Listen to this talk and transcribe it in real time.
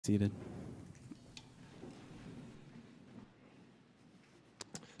Seated.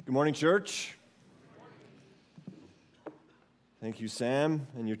 Good morning, church. Thank you, Sam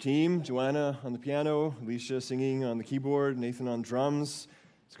and your team. Joanna on the piano, Alicia singing on the keyboard, Nathan on drums.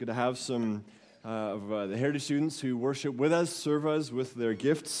 It's good to have some of the Heritage students who worship with us, serve us with their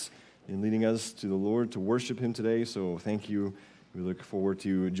gifts in leading us to the Lord to worship Him today. So thank you. We look forward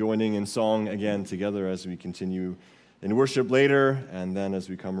to joining in song again together as we continue in worship later, and then as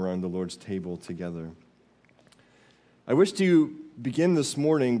we come around the Lord's table together. I wish to begin this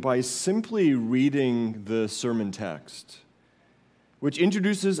morning by simply reading the sermon text, which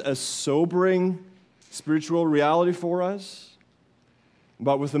introduces a sobering spiritual reality for us,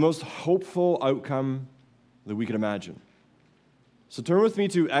 but with the most hopeful outcome that we can imagine. So turn with me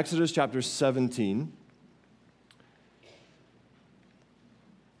to Exodus chapter 17.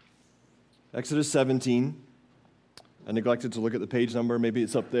 Exodus 17. I neglected to look at the page number. Maybe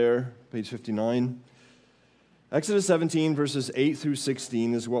it's up there, page 59. Exodus 17, verses 8 through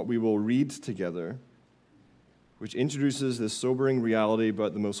 16 is what we will read together, which introduces this sobering reality,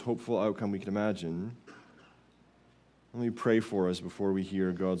 but the most hopeful outcome we can imagine. Let me pray for us before we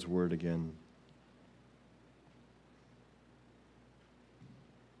hear God's word again.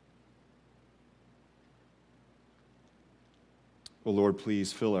 Oh Lord,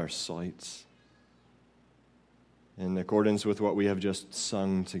 please fill our sights. In accordance with what we have just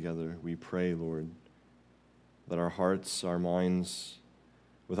sung together, we pray, Lord, that our hearts, our minds,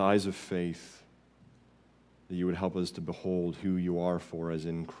 with eyes of faith, that you would help us to behold who you are for us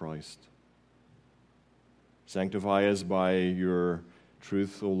in Christ. Sanctify us by your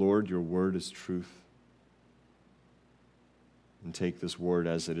truth, O Lord. Your word is truth. And take this word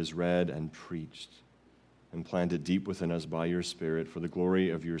as it is read and preached, and plant it deep within us by your Spirit for the glory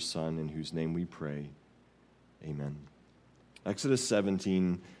of your Son, in whose name we pray. Amen. Exodus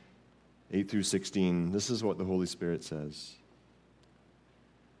 17, 8 through 16, this is what the Holy Spirit says.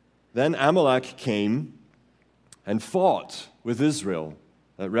 Then Amalek came and fought with Israel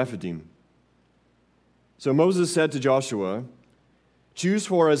at Rephidim. So Moses said to Joshua, "Choose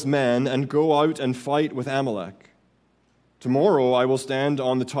for us men and go out and fight with Amalek. Tomorrow I will stand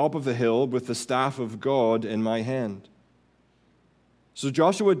on the top of the hill with the staff of God in my hand." So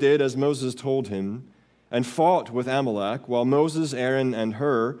Joshua did as Moses told him, and fought with Amalek, while Moses, Aaron, and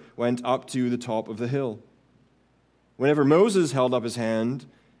Hur went up to the top of the hill. Whenever Moses held up his hand,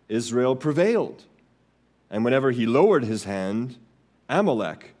 Israel prevailed. And whenever he lowered his hand,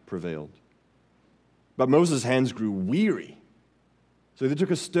 Amalek prevailed. But Moses' hands grew weary. So they took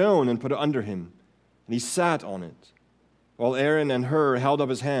a stone and put it under him, and he sat on it, while Aaron and Hur held up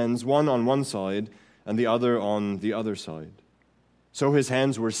his hands, one on one side and the other on the other side. So his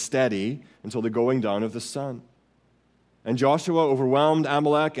hands were steady until the going down of the sun. And Joshua overwhelmed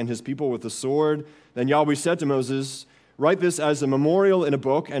Amalek and his people with the sword. Then Yahweh said to Moses, "Write this as a memorial in a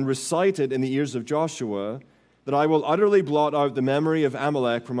book and recite it in the ears of Joshua, that I will utterly blot out the memory of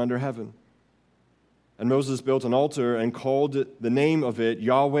Amalek from under heaven." And Moses built an altar and called the name of it,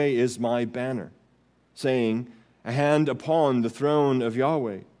 "Yahweh is my banner," saying, "A hand upon the throne of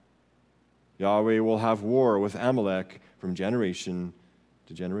Yahweh. Yahweh will have war with Amalek from generation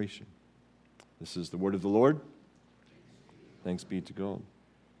to generation." This is the word of the Lord. Thanks be to God.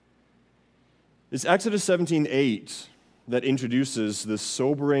 It's Exodus 17:8 that introduces this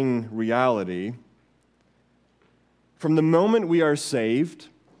sobering reality. From the moment we are saved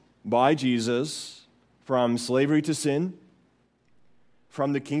by Jesus from slavery to sin,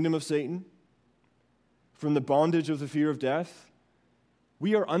 from the kingdom of Satan, from the bondage of the fear of death,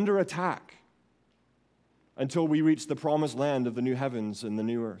 we are under attack until we reach the promised land of the new heavens and the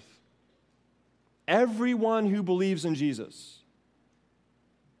new earth. Everyone who believes in Jesus,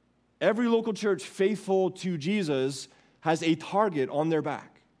 every local church faithful to Jesus, has a target on their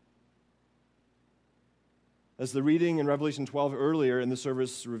back. As the reading in Revelation 12 earlier in the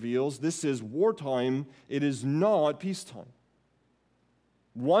service reveals, this is wartime, it is not peacetime.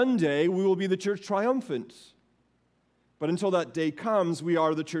 One day we will be the church triumphant. But until that day comes, we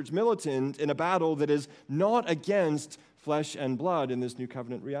are the church militant in a battle that is not against flesh and blood in this new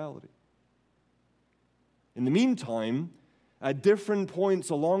covenant reality. In the meantime, at different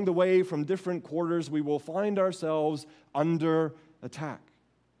points along the way from different quarters, we will find ourselves under attack.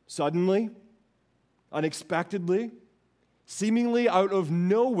 Suddenly, unexpectedly, seemingly out of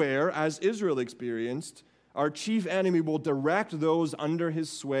nowhere, as Israel experienced, our chief enemy will direct those under his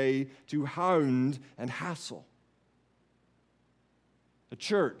sway to hound and hassle. A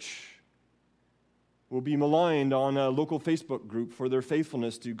church will be maligned on a local Facebook group for their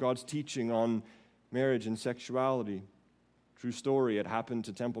faithfulness to God's teaching on marriage and sexuality. True story, it happened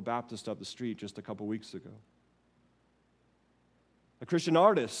to Temple Baptist up the street just a couple weeks ago. A Christian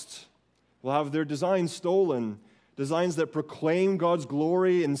artist will have their designs stolen, designs that proclaim God's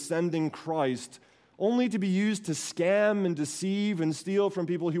glory in sending Christ, only to be used to scam and deceive and steal from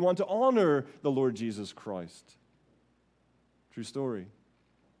people who want to honor the Lord Jesus Christ. True story.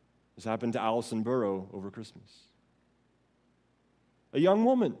 This happened to Allison Burrow over Christmas. A young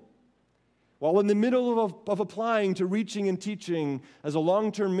woman, while in the middle of applying to reaching and teaching as a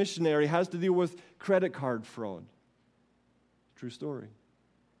long-term missionary, has to deal with credit card fraud. True story.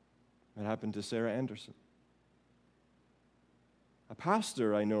 It happened to Sarah Anderson. A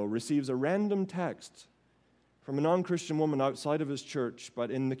pastor I know receives a random text from a non-Christian woman outside of his church,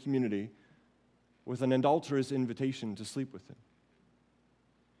 but in the community, with an adulterous invitation to sleep with him.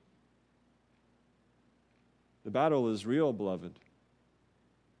 The battle is real, beloved.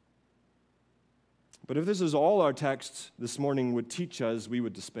 But if this is all our text this morning would teach us, we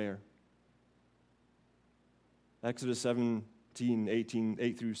would despair. Exodus 17, 18,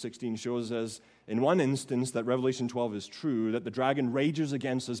 8 through 16 shows us in one instance that Revelation 12 is true, that the dragon rages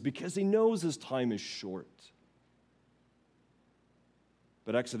against us because he knows his time is short.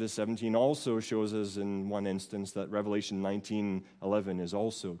 But Exodus 17 also shows us in one instance that Revelation 19:11 is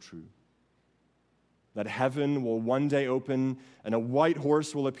also true. That heaven will one day open and a white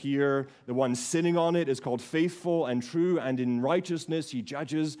horse will appear. The one sitting on it is called Faithful and True, and in righteousness he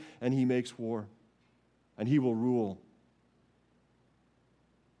judges and he makes war. And he will rule.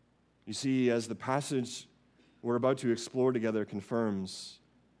 You see, as the passage we're about to explore together confirms,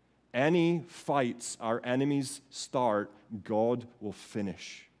 any fights our enemies start, God will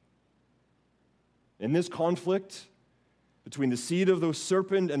finish. In this conflict between the seed of the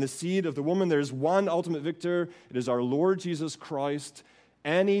serpent and the seed of the woman, there is one ultimate victor. It is our Lord Jesus Christ.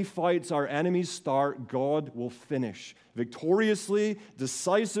 Any fights our enemies start, God will finish. Victoriously,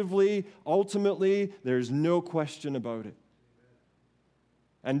 decisively, ultimately, there's no question about it.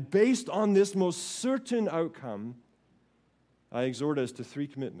 And based on this most certain outcome, I exhort us to 3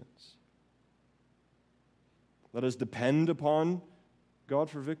 commitments. Let us depend upon God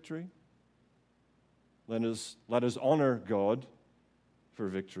for victory. Let us honor God for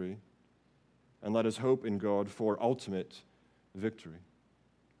victory. And let us hope in God for ultimate victory.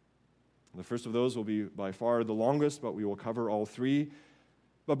 The first of those will be by far the longest, but we will cover all 3.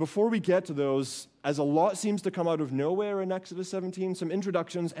 But before we get to those, as a lot seems to come out of nowhere in Exodus 17, some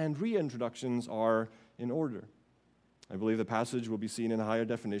introductions and reintroductions are in order. I believe the passage will be seen in a higher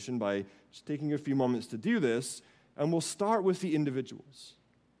definition by just taking a few moments to do this, and we'll start with the individuals.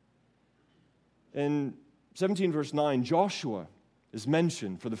 In 17 verse 9, Joshua is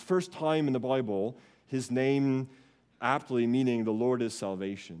mentioned for the first time in the Bible, his name aptly meaning the Lord is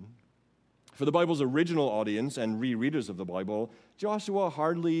salvation. For the Bible's original audience and rereaders of the Bible, Joshua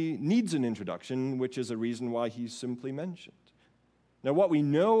hardly needs an introduction, which is a reason why he's simply mentioned. Now, what we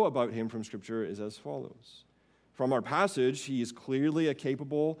know about him from Scripture is as follows. From our passage, he is clearly a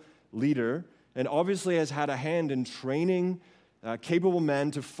capable leader and obviously has had a hand in training capable men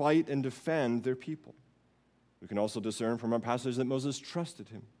to fight and defend their people. We can also discern from our passage that Moses trusted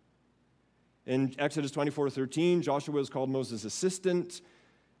him. In Exodus 24:13, Joshua is called Moses' assistant.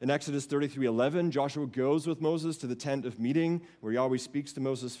 In Exodus 33:11, Joshua goes with Moses to the tent of meeting, where Yahweh speaks to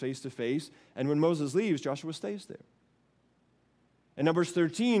Moses face to face. And when Moses leaves, Joshua stays there. In Numbers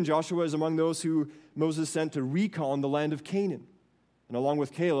 13, Joshua is among those who Moses sent to recon the land of Canaan. And along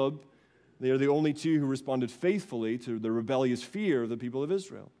with Caleb, they are the only 2 who responded faithfully to the rebellious fear of the people of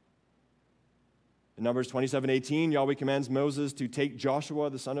Israel. In Numbers 27:18, Yahweh commands Moses to take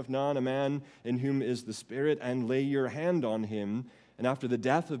Joshua, the son of Nun, a man in whom is the Spirit, and lay your hand on him. And after the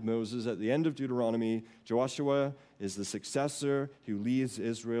death of Moses, at the end of Deuteronomy, Joshua is the successor who leads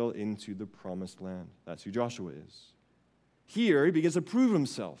Israel into the promised land. That's who Joshua is. Here, he begins to prove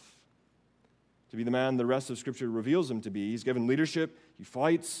himself to be the man the rest of Scripture reveals him to be. He's given leadership, he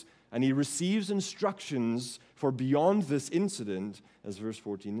fights, and he receives instructions for beyond this incident, as verse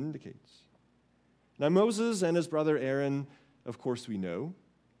 14 indicates. Now, Moses and his brother Aaron, of course, we know,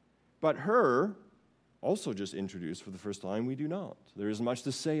 but Hur, also just introduced for the first time, we do not. There isn't much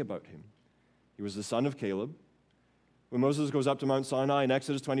to say about him. He was the son of Caleb. When Moses goes up to Mount Sinai in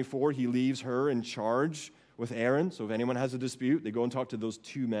Exodus 24, he leaves Hur in charge with Aaron. So if anyone has a dispute, they go and talk to those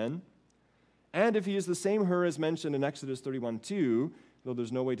 2 men. And if he is the same Hur as mentioned in Exodus 31:2, though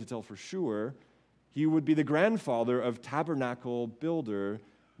there's no way to tell for sure, he would be the grandfather of tabernacle builder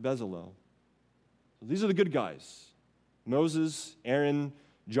Bezalel. So these are the good guys: Moses, Aaron,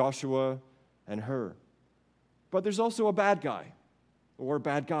 Joshua, and Hur. But there's also a bad guy, or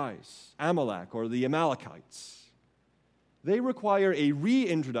bad guys, Amalek, or the Amalekites. they require a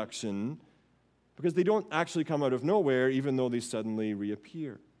reintroduction because they don't actually come out of nowhere, even though they suddenly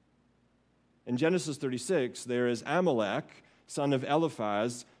reappear. In Genesis 36, there is Amalek, son of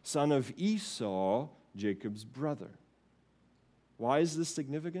Eliphaz, son of Esau, Jacob's brother. Why is this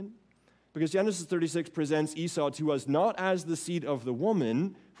significant? Because Genesis 36 presents Esau to us not as the seed of the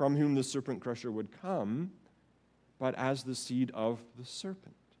woman from whom the serpent crusher would come, but as the seed of the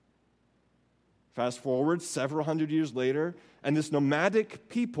serpent. Fast forward several hundred years later, and this nomadic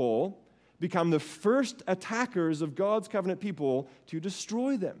people become the first attackers of God's covenant people to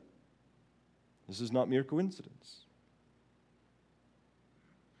destroy them. This is not mere coincidence.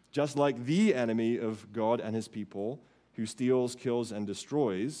 Just like the enemy of God and his people, who steals, kills, and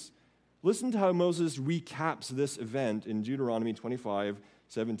destroys, listen to how Moses recaps this event in Deuteronomy 25,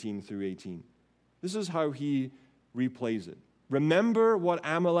 17 through 18. This is how he replays it. Remember what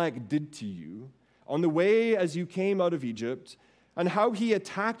Amalek did to you on the way as you came out of Egypt, and how he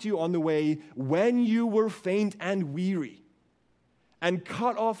attacked you on the way when you were faint and weary, and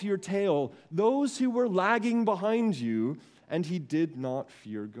cut off your tail those who were lagging behind you, and he did not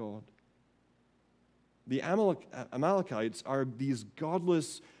fear God. The Amalekites are these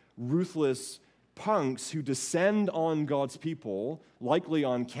godless, ruthless punks who descend on God's people, likely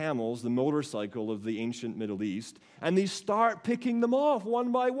on camels, the motorcycle of the ancient Middle East, and they start picking them off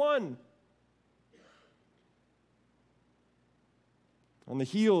one by one. On the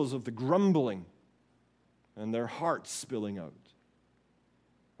heels of the grumbling and their hearts spilling out.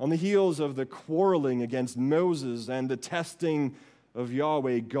 On the heels of the quarreling against Moses and the testing of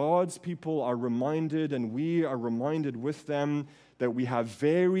Yahweh, God's people are reminded, and we are reminded with them, that we have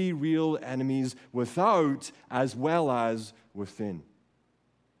very real enemies without as well as within.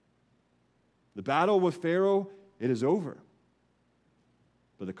 The battle with Pharaoh, it is over.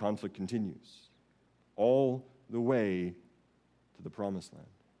 But the conflict continues all the way to the promised land.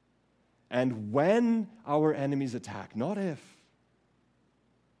 And when our enemies attack, not if,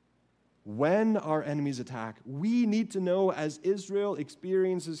 when our enemies attack, we need to know, as Israel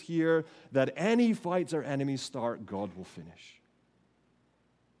experiences here, that any fights our enemies start, God will finish.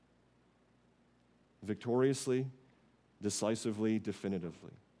 Victoriously, decisively,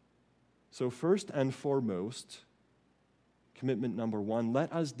 definitively. So first and foremost, commitment number one,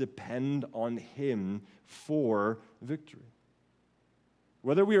 let us depend on Him for victory.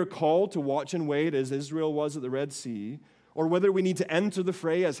 Whether we are called to watch and wait as Israel was at the Red Sea, or whether we need to enter the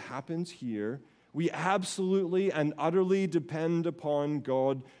fray as happens here, we absolutely and utterly depend upon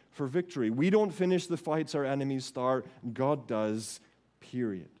God for victory. We don't finish the fights our enemies start, God does,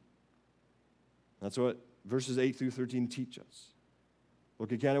 period. That's what verses 8 through 13 teach us.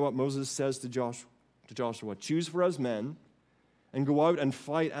 Look again at what Moses says to Joshua. Choose for us men and go out and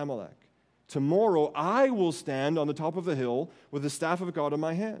fight Amalek. Tomorrow I will stand on the top of the hill with the staff of God in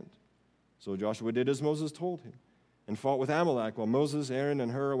my hand. So Joshua did as Moses told him and fought with Amalek while Moses, Aaron,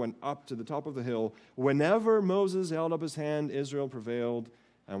 and Hur went up to the top of the hill. Whenever Moses held up his hand, Israel prevailed,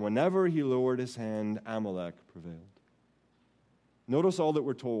 and whenever he lowered his hand, Amalek prevailed. Notice all that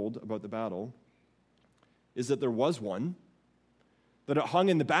we're told about the battle is that there was one, that it hung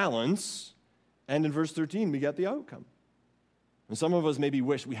in the balance, and in verse 13 we get the outcome. And some of us maybe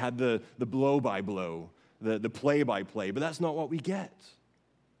wish we had the blow-by-blow, the play-by-play, but that's not what we get.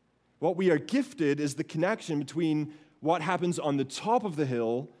 What we are gifted is the connection between what happens on the top of the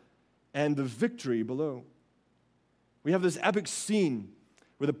hill and the victory below. We have this epic scene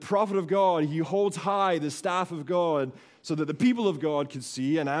where the prophet of God, he holds high the staff of God so that the people of God can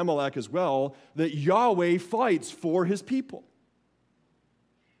see, and Amalek as well, that Yahweh fights for his people.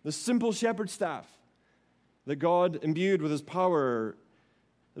 The simple shepherd's staff that God imbued with his power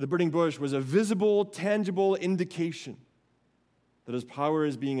at the burning bush was a visible, tangible indication that his power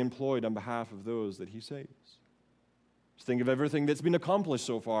is being employed on behalf of those that he saves. Just think of everything that's been accomplished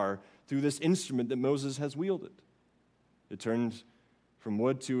so far through this instrument that Moses has wielded. It turned from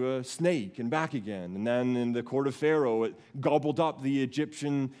wood to a snake and back again. And then in the court of Pharaoh, it gobbled up the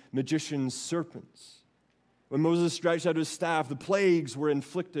Egyptian magician's serpents. When Moses stretched out his staff, the plagues were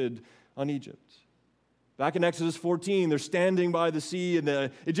inflicted on Egypt. Back in Exodus 14, they're standing by the sea, and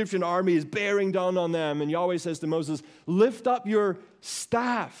the Egyptian army is bearing down on them. And Yahweh says to Moses, lift up your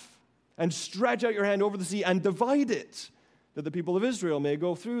staff and stretch out your hand over the sea and divide it, that the people of Israel may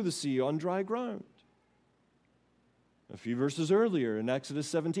go through the sea on dry ground. A few verses earlier, in Exodus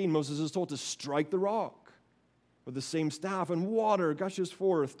 17, Moses is told to strike the rock with the same staff, and water gushes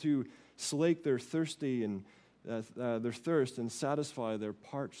forth to slake their thirst and satisfy their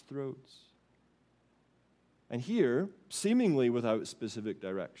parched throats. And here, seemingly without specific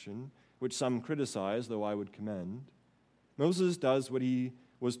direction, which some criticize, though I would commend, Moses does what he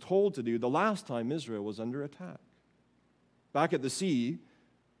was told to do the last time Israel was under attack. Back at the sea,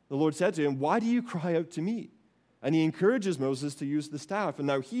 the Lord said to him, "Why do you cry out to me?" And he encourages Moses to use the staff. And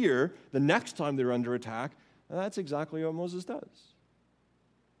now here, the next time they're under attack, that's exactly what Moses does.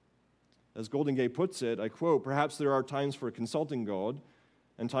 As Golden Gate puts it, I quote, "Perhaps there are times for consulting God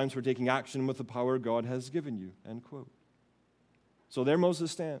and times for taking action with the power God has given you," end quote. So there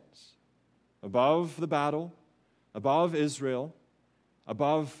Moses stands, above the battle, above Israel,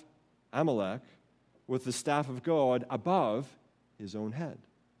 above Amalek, with the staff of God above his own head.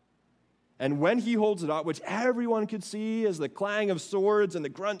 And when he holds it up, which everyone could see as the clang of swords and the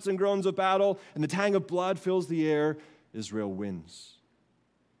grunts and groans of battle and the tang of blood fills the air, Israel wins.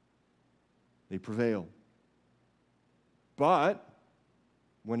 They prevail. But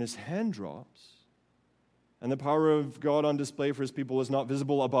when his hand drops and the power of God on display for his people is not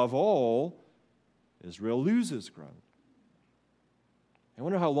visible above all, Israel loses ground. I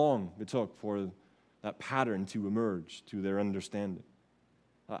wonder how long it took for that pattern to emerge to their understanding.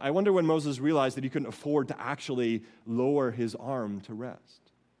 I wonder when Moses realized that he couldn't afford to actually lower his arm to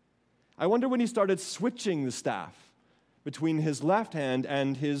rest. I wonder when he started switching the staff between his left hand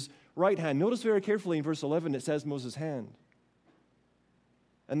and his right hand. Notice very carefully in verse 11 it says Moses' hand.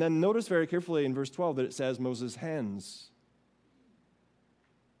 And then notice very carefully in verse 12 that it says Moses' hands.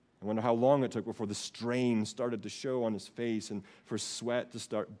 I wonder how long it took before the strain started to show on his face and for sweat to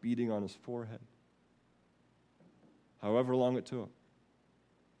start beating on his forehead. However long it took,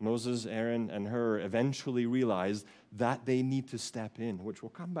 Moses, Aaron, and Hur eventually realized that they need to step in, which we'll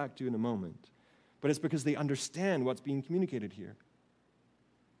come back to in a moment. But it's because they understand what's being communicated here.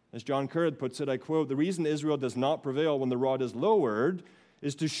 As John Currid puts it, I quote, "The reason Israel does not prevail when the rod is lowered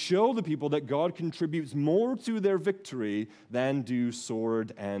is to show the people that God contributes more to their victory than do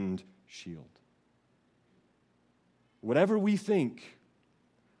sword and shield." Whatever we think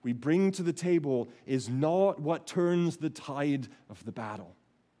we bring to the table is not what turns the tide of the battle.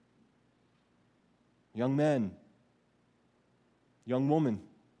 Young men, young woman,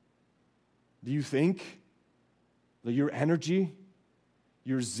 do you think that your energy,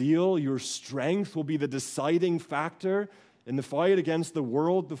 your zeal, your strength will be the deciding factor in the fight against the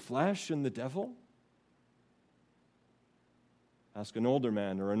world, the flesh, and the devil? Ask an older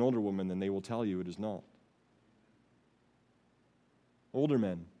man or an older woman, and they will tell you it is not. Older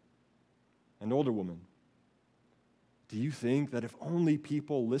men and older women, do you think that if only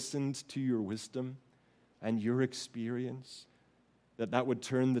people listened to your wisdom and your experience, that would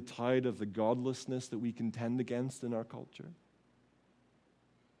turn the tide of the godlessness that we contend against in our culture?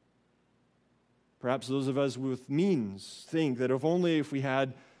 Perhaps those of us with means think that if we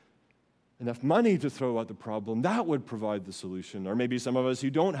had enough money to throw at the problem, that would provide the solution. Or maybe some of us who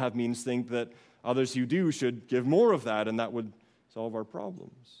don't have means think that others who do should give more of that, and that would solve our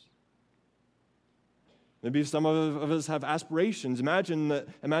problems. Maybe some of us have aspirations, imagining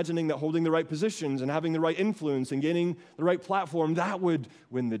that holding the right positions and having the right influence and gaining the right platform, that would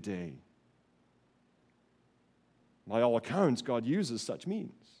win the day. By all accounts, God uses such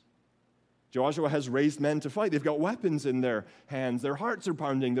means. Joshua has raised men to fight. They've got weapons in their hands. Their hearts are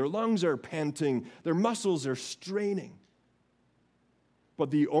pounding. Their lungs are panting. Their muscles are straining.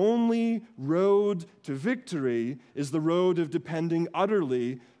 But the only road to victory is the road of depending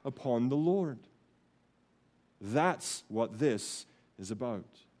utterly upon the Lord. That's what this is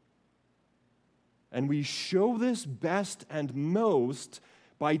about. And we show this best and most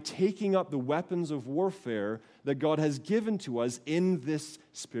by taking up the weapons of warfare that God has given to us in this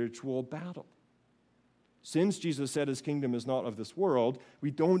spiritual battle. Since Jesus said his kingdom is not of this world,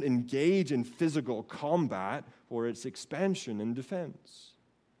 we don't engage in physical combat for its expansion and defense.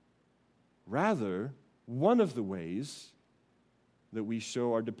 Rather, one of the ways that we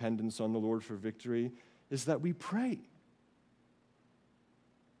show our dependence on the Lord for victory is that we pray.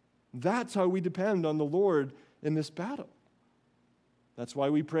 That's how we depend on the Lord in this battle. That's why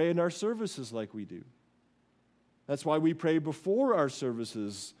we pray in our services like we do. That's why we pray before our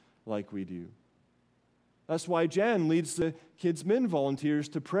services like we do. That's why Jen leads the Kids Min volunteers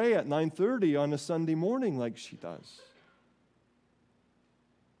to pray at 9:30 on a Sunday morning like she does.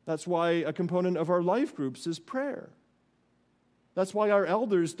 That's why a component of our life groups is prayer. That's why our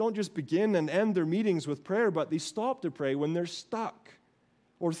elders don't just begin and end their meetings with prayer, but they stop to pray when they're stuck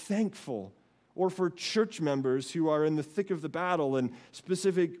or thankful, or for church members who are in the thick of the battle in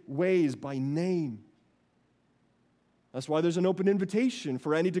specific ways by name. That's why there's an open invitation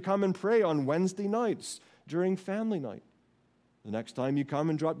for any to come and pray on Wednesday nights during family night. The next time you come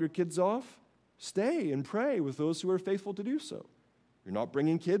and drop your kids off, stay and pray with those who are faithful to do so. If you're not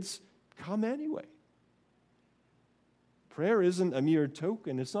bringing kids, come anyway. Prayer isn't a mere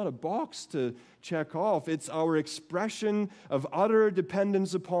token. It's not a box to check off. It's our expression of utter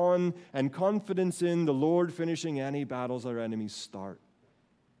dependence upon and confidence in the Lord finishing any battles our enemies start.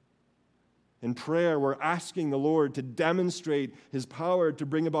 In prayer, we're asking the Lord to demonstrate His power to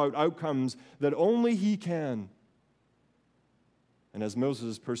bring about outcomes that only He can. And as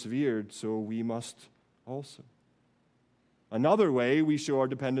Moses persevered, so we must also. Another way we show our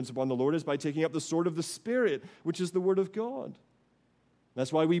dependence upon the Lord is by taking up the sword of the Spirit, which is the Word of God.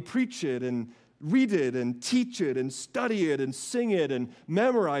 That's why we preach it and read it and teach it and study it and sing it and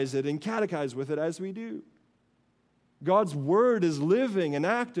memorize it and catechize with it as we do. God's Word is living and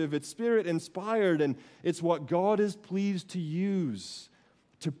active, it's Spirit-inspired, and it's what God is pleased to use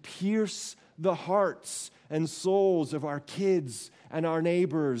to pierce the hearts and souls of our kids and our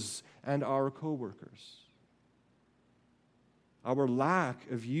neighbors and our co-workers. Our lack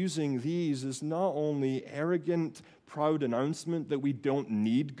of using these is not only arrogant, proud announcement that we don't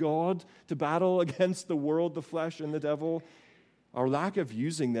need God to battle against the world, the flesh, and the devil. Our lack of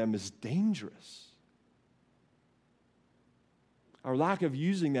using them is dangerous. Our lack of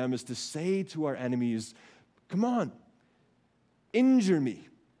using them is to say to our enemies, come on, injure me,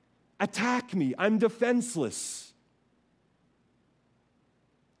 attack me, I'm defenseless.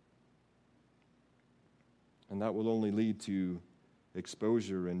 And that will only lead to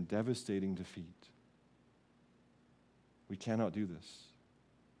exposure and devastating defeat. We cannot do this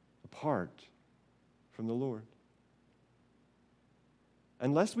apart from the Lord.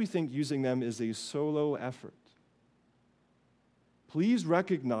 Unless we think using them is a solo effort, please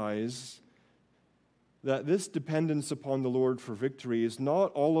recognize that this dependence upon the Lord for victory is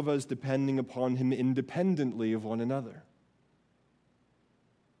not all of us depending upon Him independently of one another.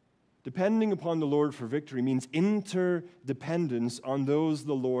 Depending upon the Lord for victory means interdependence on those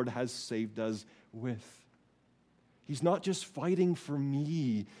the Lord has saved us with. He's not just fighting for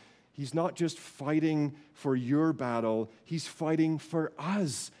me. He's not just fighting for your battle. He's fighting for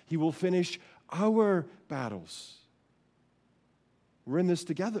us. He will finish our battles. We're in this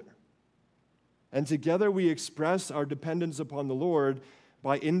together. And together we express our dependence upon the Lord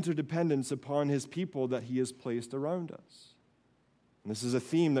by interdependence upon His people that He has placed around us. And this is a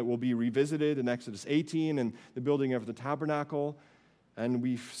theme that will be revisited in Exodus 18 and the building of the tabernacle, and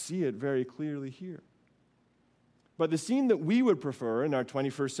we see it very clearly here. But the scene that we would prefer in our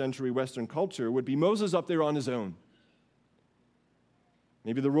 21st century Western culture would be Moses up there on his own.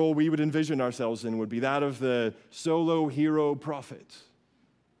 Maybe the role we would envision ourselves in would be that of the solo hero prophet.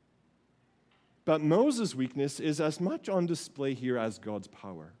 But Moses' weakness is as much on display here as God's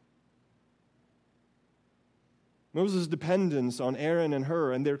power. Moses' dependence on Aaron and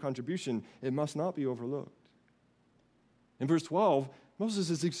Hur and their contribution, it must not be overlooked. In verse 12, Moses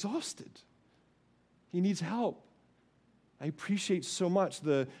is exhausted. He needs help. I appreciate so much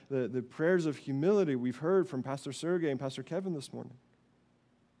the prayers of humility we've heard from Pastor Sergey and Pastor Kevin this morning.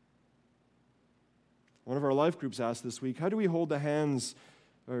 One of our life groups asked this week, how do we hold the hands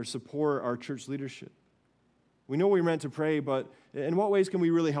or support our church leadership? We know we're meant to pray, but in what ways can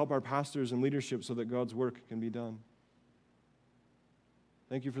we really help our pastors and leadership so that God's work can be done?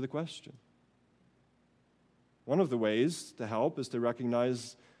 Thank you for the question. One of the ways to help is to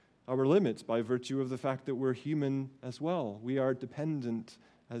recognize our limits by virtue of the fact that we're human as well. We are dependent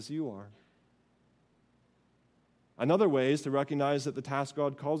as you are. Another way is to recognize that the task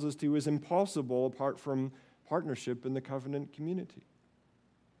God calls us to is impossible apart from partnership in the covenant community.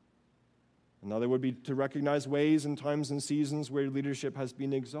 Another would be to recognize ways and times and seasons where leadership has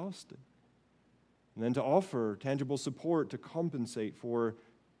been exhausted. And then to offer tangible support to compensate for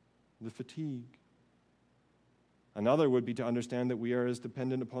the fatigue. Another would be to understand that we are as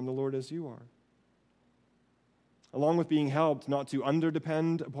dependent upon the Lord as you are. Along with being helped not to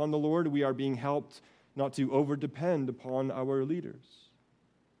underdepend upon the Lord, we are being helped not to overdepend upon our leaders.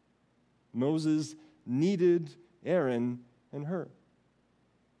 Moses needed Aaron and Hur.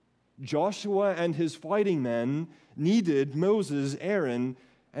 Joshua and his fighting men needed Moses, Aaron,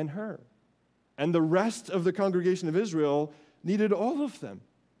 and Hur. And the rest of the congregation of Israel needed all of them.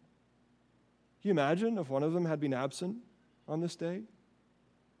 Can you imagine if one of them had been absent on this day?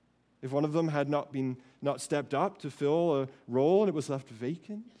 If one of them had not stepped up to fill a role and it was left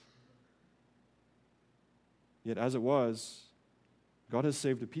vacant? Yet as it was, God has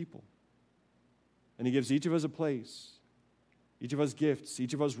saved a people. And He gives each of us a place, each of us gifts,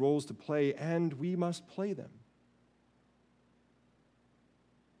 each of us roles to play, and we must play them.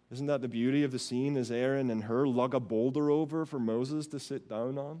 Isn't that the beauty of the scene as Aaron and Hur lug a boulder over for Moses to sit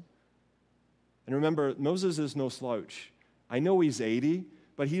down on? And remember, Moses is no slouch. I know he's 80,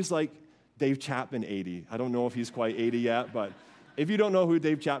 but he's like Dave Chapman 80. I don't know if he's quite 80 yet, but if you don't know who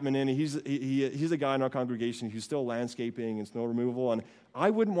Dave Chapman is, he's a guy in our congregation who's still landscaping and snow removal, and I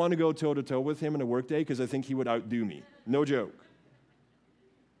wouldn't want to go toe-to-toe with him in a workday because I think he would outdo me. No joke.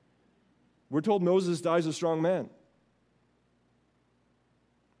 We're told Moses dies a strong man.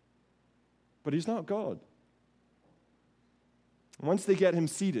 But he's not God. Once they get him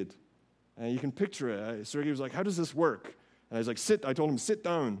seated, and you can picture it, Sergey was like, how does this work? And I was like, sit. I told him, sit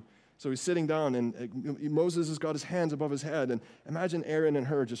down. So he's sitting down, and Moses has got his hands above his head. And imagine Aaron and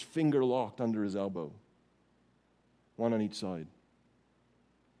Hur just finger locked under his elbow, one on each side,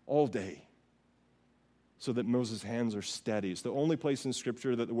 all day, so that Moses' hands are steady. It's the only place in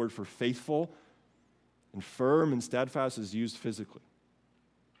Scripture that the word for faithful and firm and steadfast is used physically.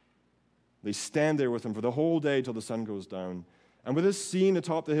 They stand there with him for the whole day till the sun goes down. And with this scene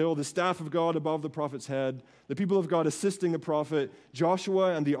atop the hill, the staff of God above the prophet's head, the people of God assisting the prophet,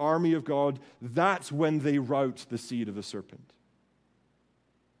 Joshua and the army of God, that's when they rout the seed of the serpent.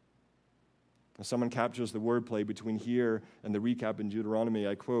 Now, someone captures the wordplay between here and the recap in Deuteronomy.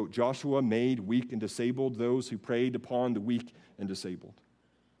 I quote, Joshua made weak and disabled those who preyed upon the weak and disabled.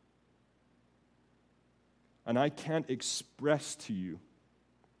 And I can't express to you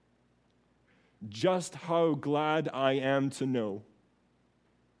just how glad I am to know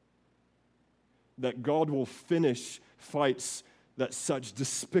that God will finish fights that such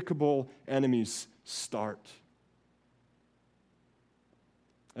despicable enemies start.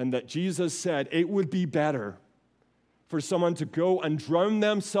 And that Jesus said it would be better for someone to go and drown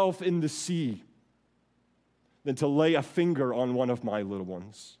themselves in the sea than to lay a finger on one of my little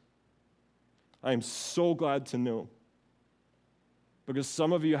ones. I am so glad to know, because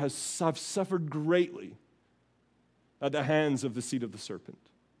some of you have suffered greatly at the hands of the seed of the serpent.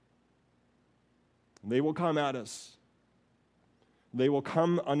 They will come at us. They will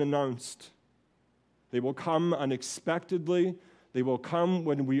come unannounced. They will come unexpectedly. They will come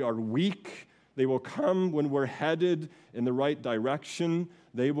when we are weak. They will come when we're headed in the right direction.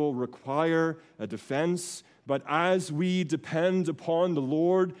 They will require a defense. But as we depend upon the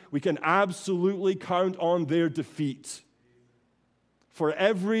Lord, we can absolutely count on their defeat. For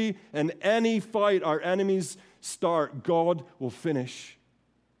every and any fight our enemies start, God will finish.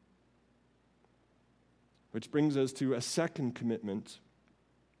 Which brings us to a second commitment.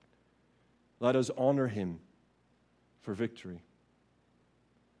 Let us honor him for victory.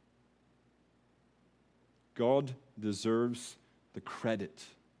 God deserves the credit.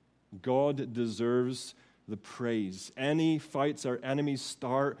 God deserves the praise. Any fights our enemies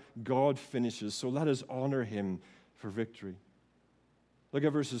start, God finishes. So let us honor him for victory. Look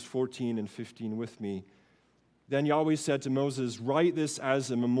at verses 14 and 15 with me. Then Yahweh said to Moses, write this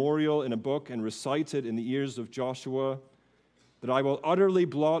as a memorial in a book and recite it in the ears of Joshua, that I will utterly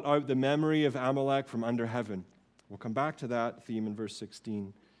blot out the memory of Amalek from under heaven. We'll come back to that theme in verse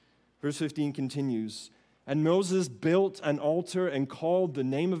 16. Verse 15 continues, and Moses built an altar and called the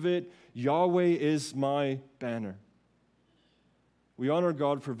name of it, Yahweh is my banner. We honor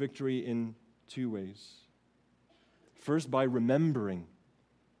God for victory in two ways. First, by remembering,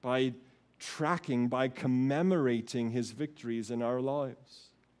 by tracking, by commemorating his victories in our lives.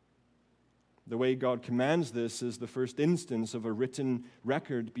 The way God commands this is the first instance of a written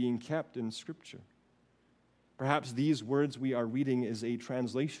record being kept in Scripture. Perhaps these words we are reading is a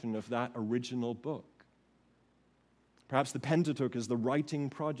translation of that original book. Perhaps the Pentateuch is the writing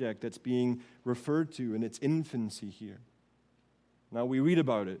project that's being referred to in its infancy here. Now we read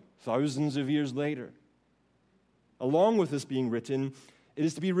about it thousands of years later. Along with this being written, it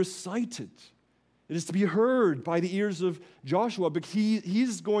is to be recited. It is to be heard by the ears of Joshua, because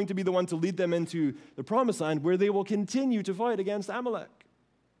he's going to be the one to lead them into the promised land where they will continue to fight against Amalek.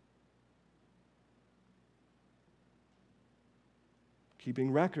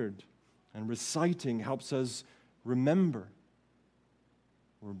 Keeping record and reciting helps us remember.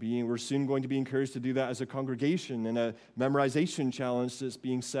 We're soon going to be encouraged to do that as a congregation in a memorization challenge that's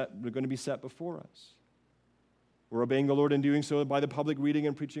going to be set before us. We're obeying the Lord in doing so by the public reading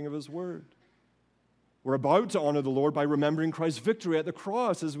and preaching of his word. We're about to honor the Lord by remembering Christ's victory at the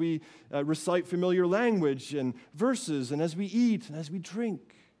cross as we recite familiar language and verses, and as we eat and as we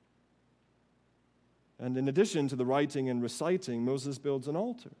drink. And in addition to the writing and reciting, Moses builds an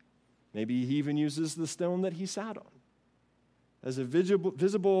altar. Maybe he even uses the stone that he sat on as a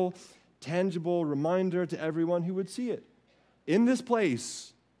visible, tangible reminder to everyone who would see it. In this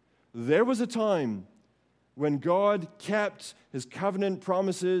place, there was a time when God kept his covenant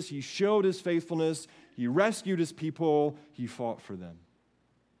promises, he showed his faithfulness, he rescued his people, he fought for them.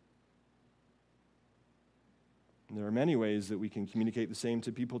 And there are many ways that we can communicate the same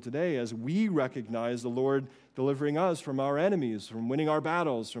to people today as we recognize the Lord delivering us from our enemies, from winning our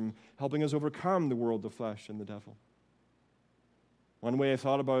battles, from helping us overcome the world, the flesh, and the devil. One way I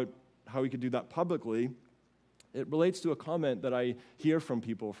thought about how we could do that publicly, it relates to a comment that I hear from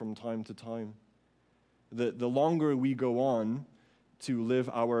people from time to time. The longer we go on to live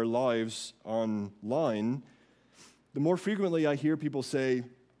our lives online, the more frequently I hear people say,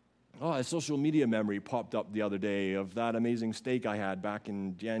 "Oh, a social media memory popped up the other day of that amazing steak I had back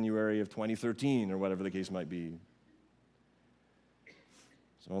in January of 2013," or whatever the case might be.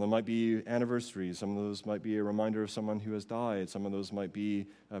 Some of them might be anniversaries. Some of those might be a reminder of someone who has died. Some of those might be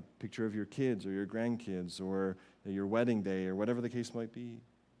a picture of your kids or your grandkids or your wedding day or whatever the case might be.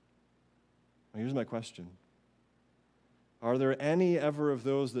 Now, here's my question. Are there any ever of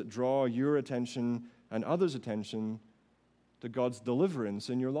those that draw your attention and others' attention to God's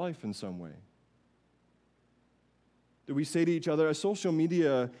deliverance in your life in some way? Do we say to each other, a social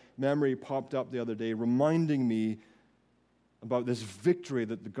media memory popped up the other day reminding me about this victory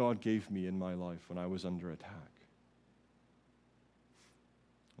that God gave me in my life when I was under attack?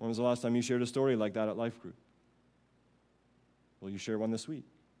 When was the last time you shared a story like that at Life Group? Will you share one this week?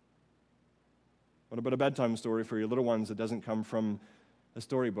 What about a bedtime story for your little ones that doesn't come from a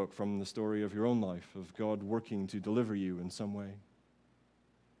storybook, from the story of your own life, of God working to deliver you in some way?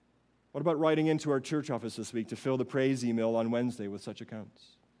 What about writing into our church office this week to fill the praise email on Wednesday with such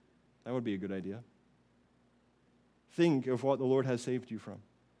accounts? That would be a good idea. Think of what the Lord has saved you from.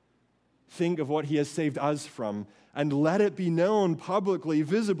 Think of what He has saved us from, and let it be known publicly,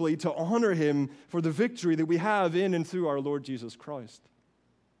 visibly, to honor Him for the victory that we have in and through our Lord Jesus Christ.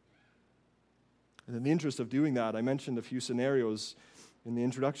 And in the interest of doing that, I mentioned a few scenarios in the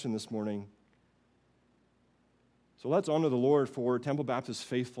introduction this morning. So let's honor the Lord for Temple Baptist's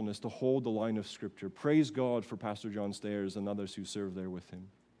faithfulness to hold the line of Scripture. Praise God for Pastor John Stairs and others who serve there with him.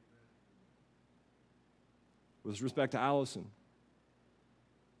 With respect to Allison,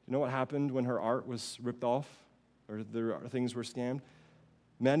 you know what happened when her art was ripped off or their things were scammed?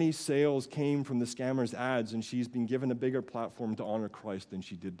 Many sales came from the scammers' ads, and she's been given a bigger platform to honor Christ than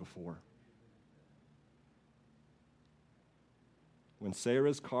she did before. When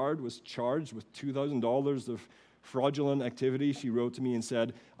Sarah's card was charged with $2,000 of fraudulent activity, she wrote to me and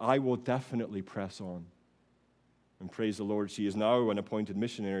said, "I will definitely press on." And praise the Lord, she is now an appointed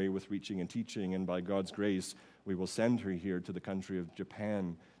missionary with Reaching and Teaching, and by God's grace, we will send her here to the country of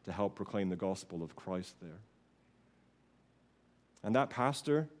Japan to help proclaim the gospel of Christ there. And that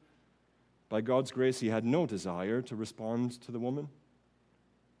pastor, by God's grace, he had no desire to respond to the woman.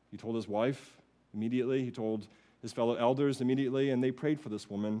 He told his wife immediately, he told his fellow elders immediately, and they prayed for this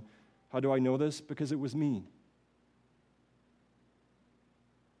woman. How do I know this? Because it was me.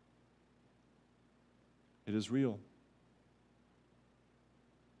 It is real.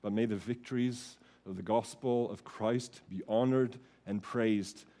 But may the victories of the gospel of Christ be honored and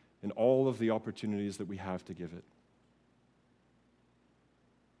praised in all of the opportunities that we have to give it.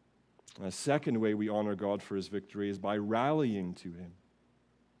 A second way we honor God for His victory is by rallying to Him.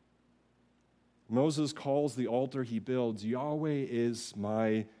 Moses calls the altar he builds, "Yahweh is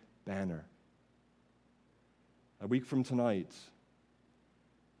my banner." A week from tonight,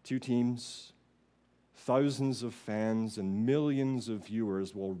 2 teams, thousands of fans, and millions of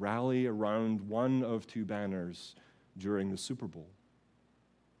viewers will rally around one of 2 banners during the Super Bowl.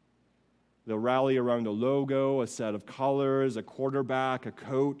 They'll rally around a logo, a set of colors, a quarterback, a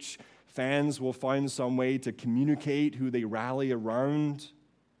coach. Fans will find some way to communicate who they rally around.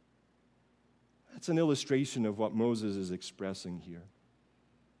 That's an illustration of what Moses is expressing here.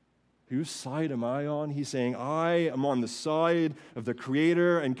 Whose side am I on? He's saying, I am on the side of the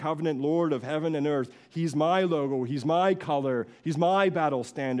Creator and covenant Lord of heaven and earth. He's my logo. He's my color. He's my battle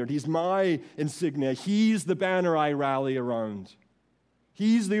standard. He's my insignia. He's the banner I rally around.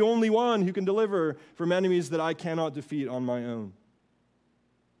 He's the only one who can deliver from enemies that I cannot defeat on my own.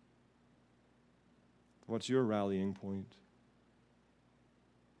 What's your rallying point?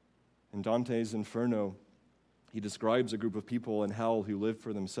 In Dante's Inferno, he describes a group of people in hell who live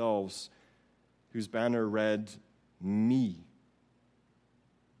for themselves, whose banner read, "Me."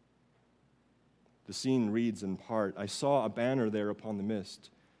 The scene reads in part, "I saw a banner there upon the mist.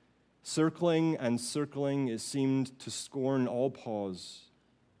 Circling and circling, it seemed to scorn all pause.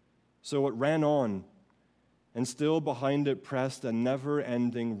 So it ran on, and still behind it pressed a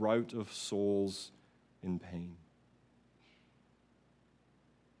never-ending rout of souls in pain."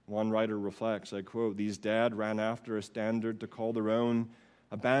 One writer reflects, I quote, "These dead ran after a standard to call their own,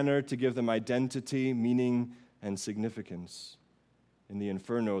 a banner to give them identity, meaning, and significance. In the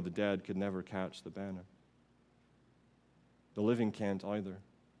inferno, the dead could never catch the banner." The living can't either.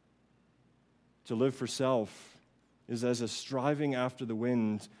 To live for self is as a striving after the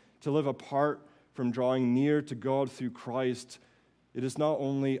wind. To live apart from drawing near to God through Christ, it is not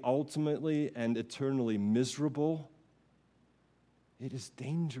only ultimately and eternally miserable, it is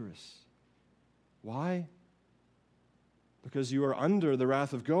dangerous. Why? Because you are under the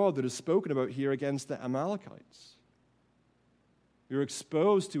wrath of God that is spoken about here against the Amalekites. You're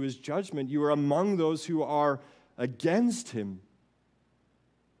exposed to his judgment. You are among those who are against him.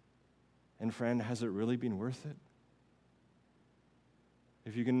 And friend, has it really been worth it?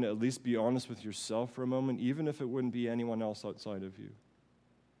 If you can at least be honest with yourself for a moment, even if it wouldn't be anyone else outside of you.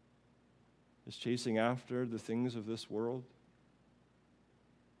 Is chasing after the things of this world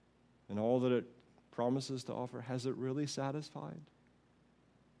and all that it promises to offer, has it really satisfied?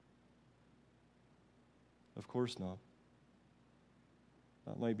 Of course not.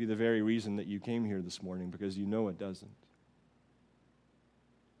 That might be the very reason that you came here this morning, because you know it doesn't.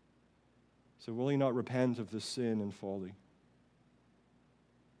 So will you not repent of this sin and folly?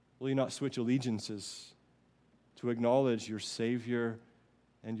 Will you not switch allegiances to acknowledge your Savior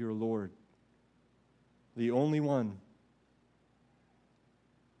and your Lord, the only one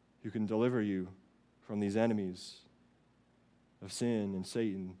who can deliver you from these enemies of sin and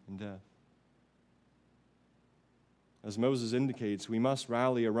Satan and death? As Moses indicates, we must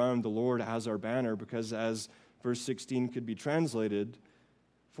rally around the Lord as our banner, because as verse 16 could be translated,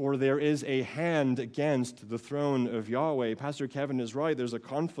 for there is a hand against the throne of Yahweh. Pastor Kevin is right. There's a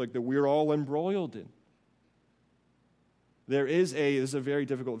conflict that we're all embroiled in. This is a very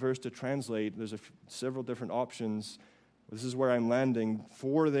difficult verse to translate. There's several different options. This is where I'm landing.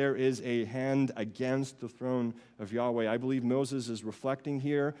 For there is a hand against the throne of Yahweh. I believe Moses is reflecting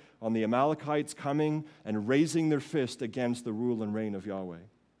here on the Amalekites coming and raising their fist against the rule and reign of Yahweh.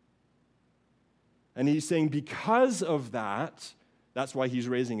 And he's saying because of that, that's why he's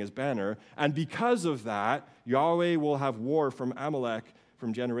raising his banner. And because of that, Yahweh will have war from Amalek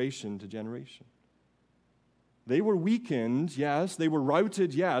from generation to generation. They were weakened, yes. They were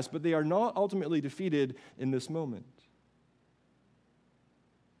routed, yes. But they are not ultimately defeated in this moment.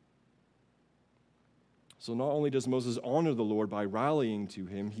 So not only does Moses honor the Lord by rallying to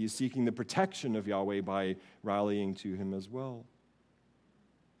him, he is seeking the protection of Yahweh by rallying to him as well.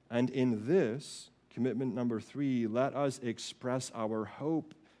 And in this, commitment number 3, let us express our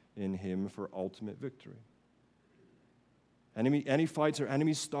hope in him for ultimate victory. Any fights or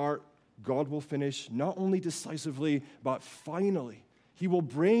enemies start, God will finish not only decisively, but finally. He will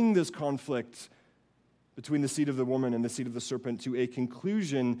bring this conflict between the seed of the woman and the seed of the serpent to a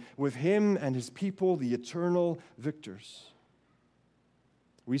conclusion with him and his people, the eternal victors.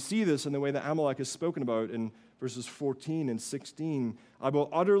 We see this in the way that Amalek is spoken about in verses 14 and 16. I will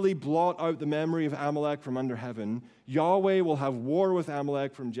utterly blot out the memory of Amalek from under heaven. Yahweh will have war with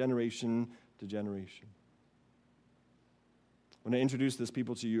Amalek from generation to generation. When I introduced this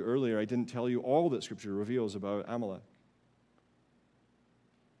people to you earlier, I didn't tell you all that Scripture reveals about Amalek.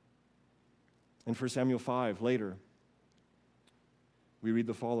 In 1 Samuel 5, later, we read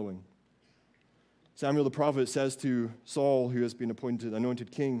the following. Samuel the prophet says to Saul, who has been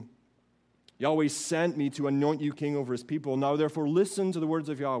anointed king, Yahweh sent me to anoint you king over his people. Now therefore listen to the words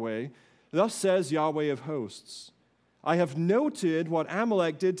of Yahweh. Thus says Yahweh of hosts, I have noted what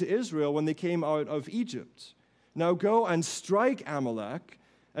Amalek did to Israel when they came out of Egypt. Now go and strike Amalek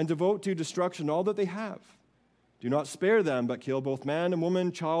and devote to destruction all that they have. Do not spare them, but kill both man and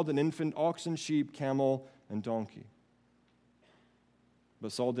woman, child and infant, oxen, sheep, camel, and donkey.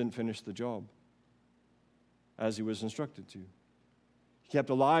 But Saul didn't finish the job as he was instructed to. He kept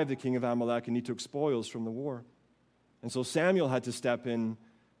alive the king of Amalek, and he took spoils from the war. And so Samuel had to step in,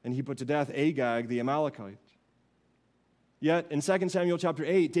 and he put to death Agag the Amalekite. Yet in 2 Samuel chapter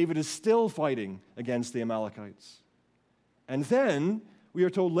 8, David is still fighting against the Amalekites. And then we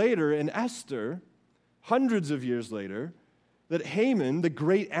are told later in Esther, hundreds of years later, that Haman, the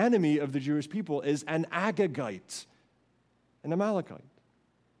great enemy of the Jewish people, is an Agagite, an Amalekite.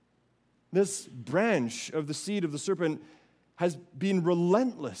 This branch of the seed of the serpent has been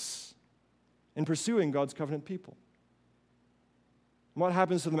relentless in pursuing God's covenant people. What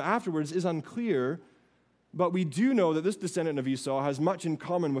happens to them afterwards is unclear, but we do know that this descendant of Esau has much in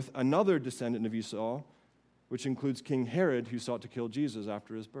common with another descendant of Esau, which includes King Herod, who sought to kill Jesus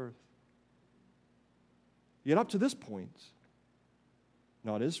after his birth. Yet up to this point,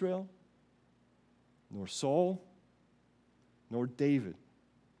 not Israel, nor Saul, nor David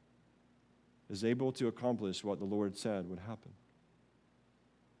is able to accomplish what the Lord said would happen.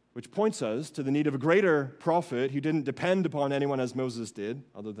 Which points us to the need of a greater prophet who didn't depend upon anyone as Moses did,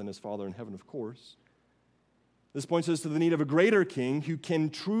 other than his Father in heaven, of course, This points us to the need of a greater king who can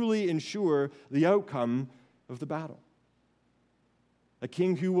truly ensure the outcome of the battle. A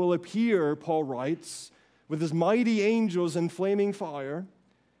king who will appear, Paul writes, with his mighty angels in flaming fire,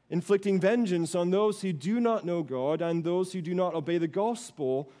 inflicting vengeance on those who do not know God and those who do not obey the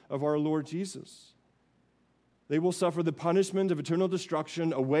gospel of our Lord Jesus. They will suffer the punishment of eternal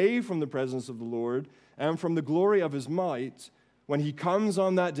destruction away from the presence of the Lord and from the glory of his might when he comes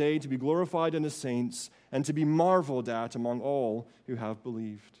on that day to be glorified in his saints and to be marveled at among all who have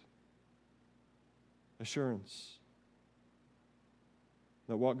believed. Assurance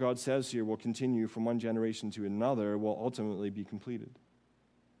that what God says here will continue from one generation to another will ultimately be completed.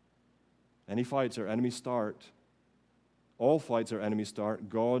 Any fights our enemies start, all fights our enemies start,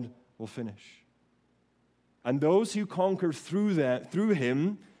 God will finish. And those who conquer through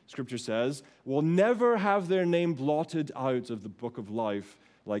him, Scripture says, will never have their name blotted out of the book of life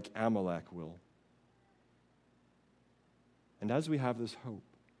like Amalek will. And as we have this hope,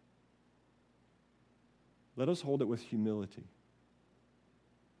 let us hold it with humility.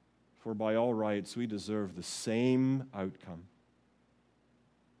 For by all rights, we deserve the same outcome.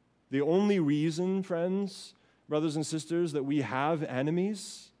 The only reason, friends, brothers and sisters, that we have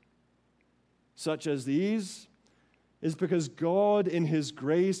enemies such as these is because God, in his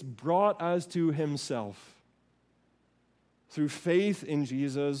grace, brought us to himself through faith in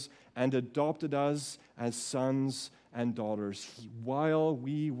Jesus and adopted us as sons and daughters. While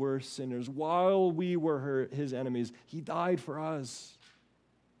we were sinners, while we were his enemies, he died for us.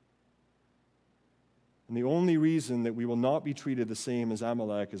 And the only reason that we will not be treated the same as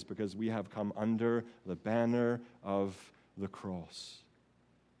Amalek is because we have come under the banner of the cross.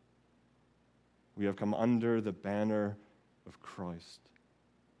 We have come under the banner of Christ.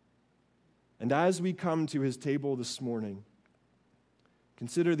 And as we come to his table this morning,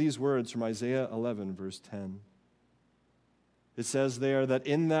 consider these words from Isaiah 11, verse 10. It says there that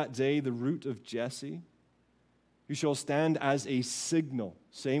in that day the root of Jesse, who shall stand as a signal,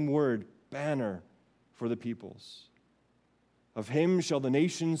 same word, banner, for the peoples. Of him shall the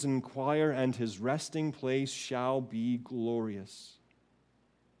nations inquire, and his resting place shall be glorious.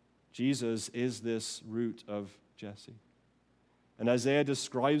 Jesus is this root of Jesse. And Isaiah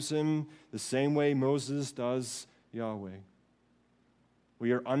describes him the same way Moses does Yahweh.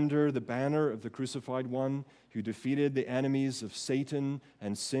 We are under the banner of the crucified one who defeated the enemies of Satan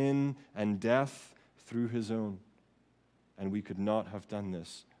and sin and death through his own. And we could not have done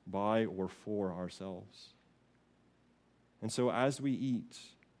this by or for ourselves. And so as we eat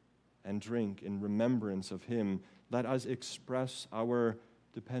and drink in remembrance of him, let us express our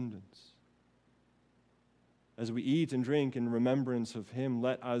dependence. As we eat and drink in remembrance of him,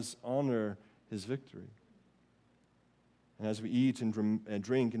 let us honor his victory. And as we eat and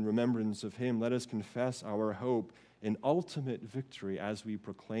drink in remembrance of him, let us confess our hope in ultimate victory as we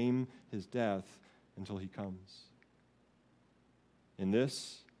proclaim his death until he comes. In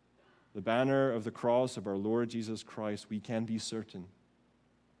this, the banner of the cross of our Lord Jesus Christ, we can be certain.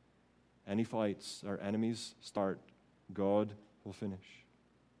 Any fights our enemies start, God will finish,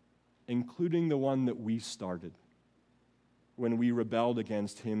 including the one that we started when we rebelled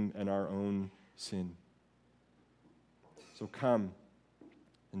against him in our own sin. So come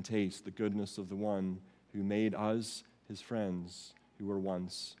and taste the goodness of the one who made us his friends who were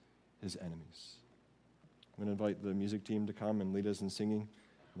once his enemies. I'm going to invite the music team to come and lead us in singing.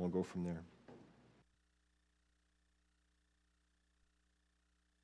 And we'll go from there.